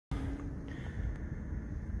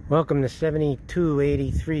Welcome to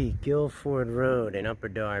 7283 Guilford Road in Upper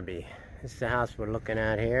Darby. This is the house we're looking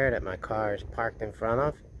at here that my car is parked in front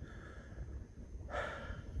of.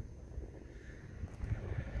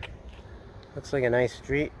 Looks like a nice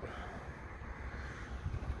street.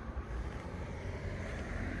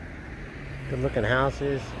 Good looking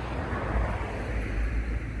houses.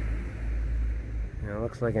 You know,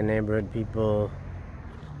 looks like a neighborhood people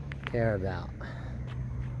care about.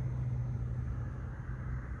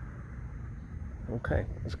 Okay,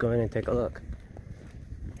 let's go in and take a look.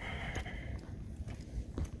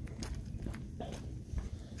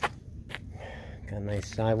 Got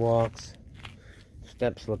nice sidewalks.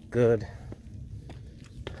 Steps look good.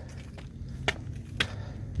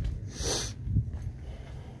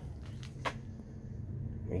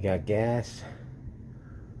 We got gas.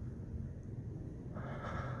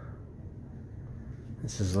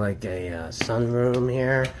 This is like a sunroom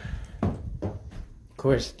here. Of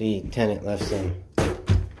course, the tenant left some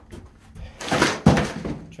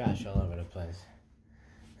trash all over the place.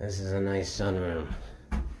 This is a nice sunroom.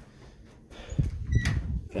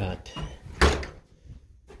 Got it's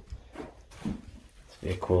be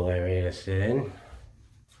a cool area to sit in.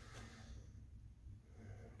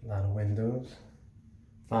 A lot of windows.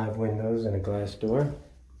 5 windows and a glass door.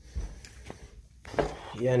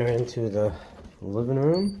 You enter into the living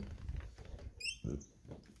room.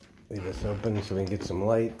 Leave this open so we can get some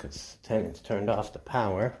light because the tenants turned off the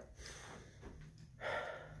power.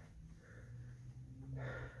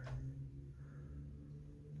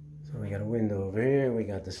 So we got a window over here. We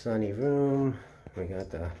got the sunny room. We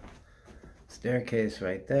got the staircase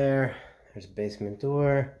right there. There's a basement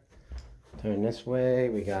door. Turn this way.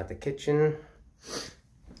 We got the kitchen.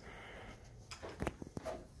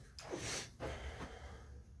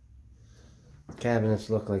 Cabinets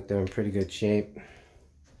look like they're in pretty good shape.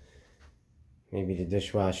 Maybe the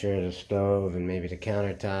dishwasher, the stove, and maybe the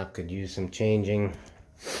countertop could use some changing.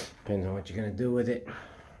 Depends on what you're gonna do with it.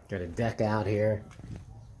 Got a deck out here.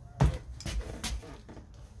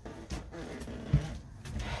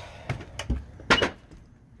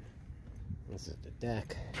 This is the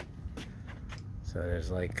deck. So there's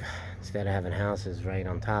like, instead of having houses right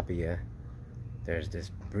on top of you, there's this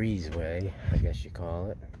breezeway, I guess you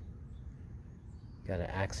call it. Got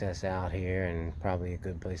an access out here and probably a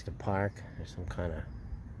good place to park. There's some kind of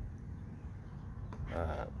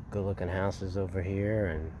good looking houses over here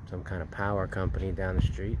and some kind of power company down the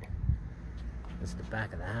street. This is the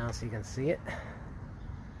back of the house, you can see it.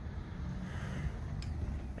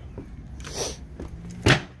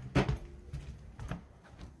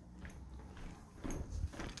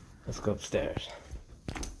 Let's go upstairs.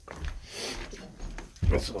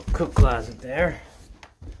 There's a little cook closet there.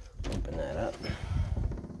 Open that up.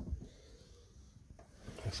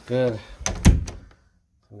 Looks good.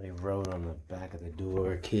 Somebody wrote on the back of the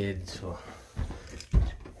door, kids, so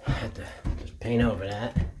I had to just paint over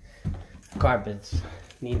that. Carpets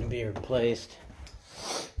need to be replaced.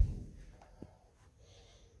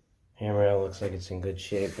 Handrail looks like it's in good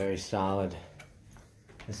shape, very solid.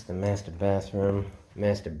 This is the master bathroom,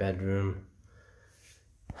 master bedroom.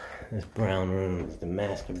 This brown room is the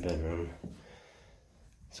master bedroom.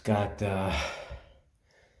 It's got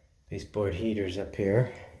baseboard heaters up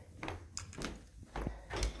here.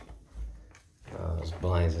 Oh, those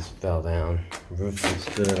blinds just fell down. Roof looks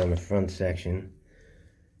good on the front section.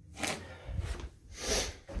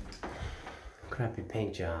 Crappy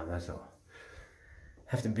paint job, that's all.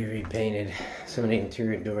 Have to be repainted. Some of the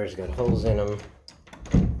interior doors got holes in them.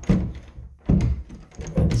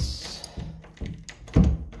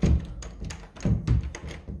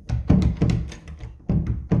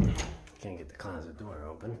 Can't get the closet door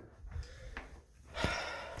open.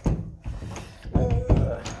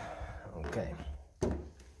 Okay.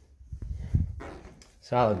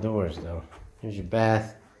 Solid doors though. Here's your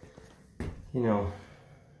bath. You know,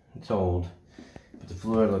 it's old, but the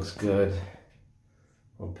floor looks good.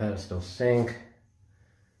 Little pedestal sink.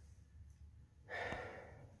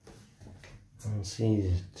 I don't see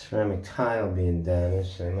the ceramic tile being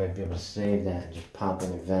damaged, so I might be able to save that and just pop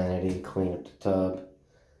in the vanity, clean up the tub.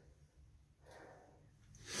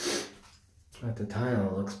 But the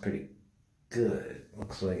tile looks pretty good.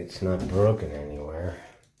 Looks like it's not broken anywhere.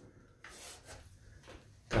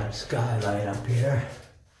 Got a skylight up here.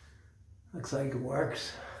 Looks like it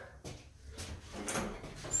works.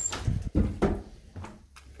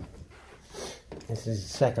 This is the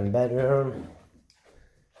second bedroom.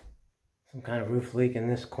 Some kind of roof leak in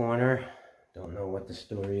this corner. Don't know what the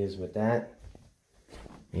story is with that.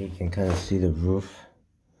 You can kind of see the roof.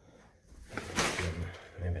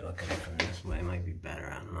 Maybe look at it from this way might be better,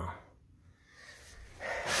 I don't know.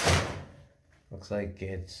 Looks like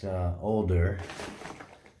it's older.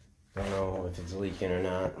 Don't know if it's leaking or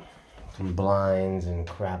not. Some blinds and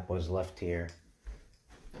crap was left here.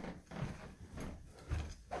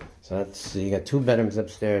 So that's, you got 2 bedrooms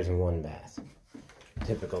upstairs and 1 bath.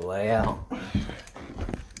 Typical layout.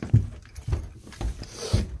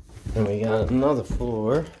 And we got another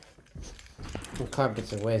floor. The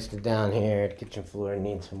carpets are wasted down here. The kitchen floor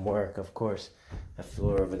needs some work. Of course, that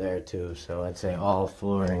floor over there too. So I'd say all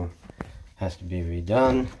flooring has to be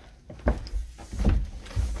redone.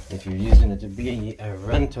 If you're using it to be a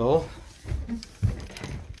rental.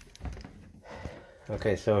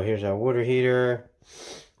 Okay, so here's our water heater.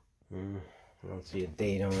 I don't see a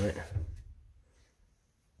date on it.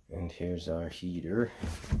 And here's our heater.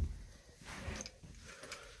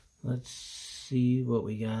 Let's see what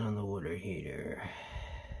we got on the water heater.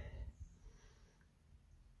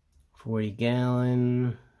 40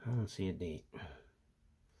 gallon. I don't see a date.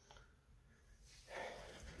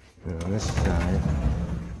 And on this side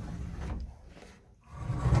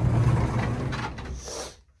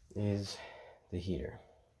is the heater.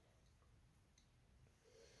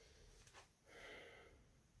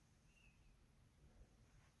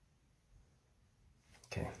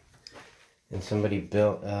 Okay, and somebody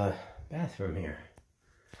built a bathroom here.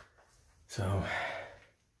 So,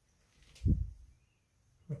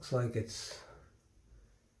 looks like it's,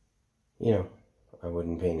 you know, I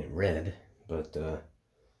wouldn't paint it red, but,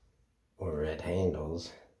 or red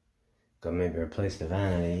handles. Go maybe replace the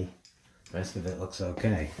vanity. The rest of it looks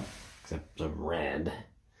okay, except the red.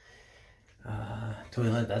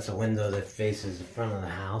 Toilet, that's a window that faces the front of the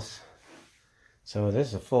house. So this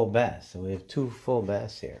is a full bath. So we have 2 full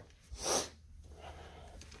baths here.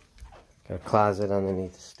 Got a closet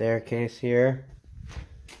underneath the staircase here.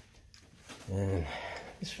 And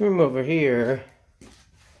this room over here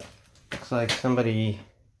looks like somebody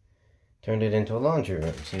turned it into a laundry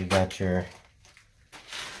room. So you got your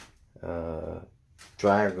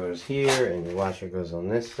dryer goes here and your washer goes on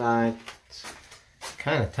this side. It's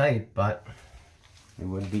kind of tight, but it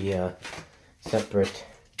would be a separate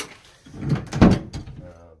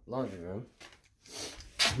laundry room.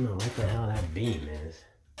 I don't know what the hell that beam is.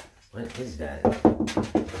 What is that?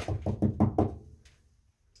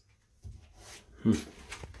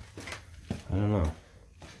 I don't know.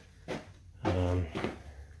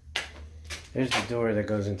 There's the door that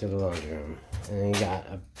goes into the laundry room. And then you got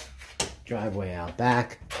a driveway out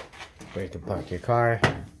back where you can park your car.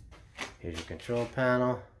 Here's your control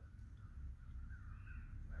panel.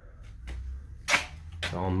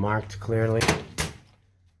 It's all marked clearly. Of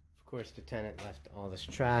course, the tenant left all this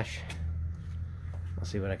trash. I'll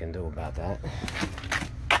see what I can do about that.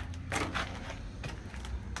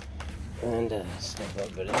 And step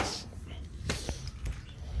over this.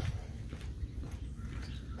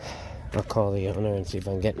 I'll call the owner and see if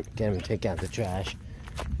I can get him to take out the trash.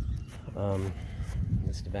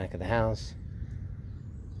 This is the back of the house.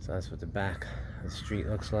 So that's what the back of the street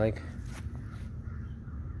looks like.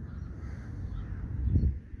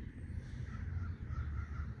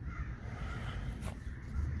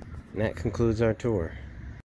 And that concludes our tour.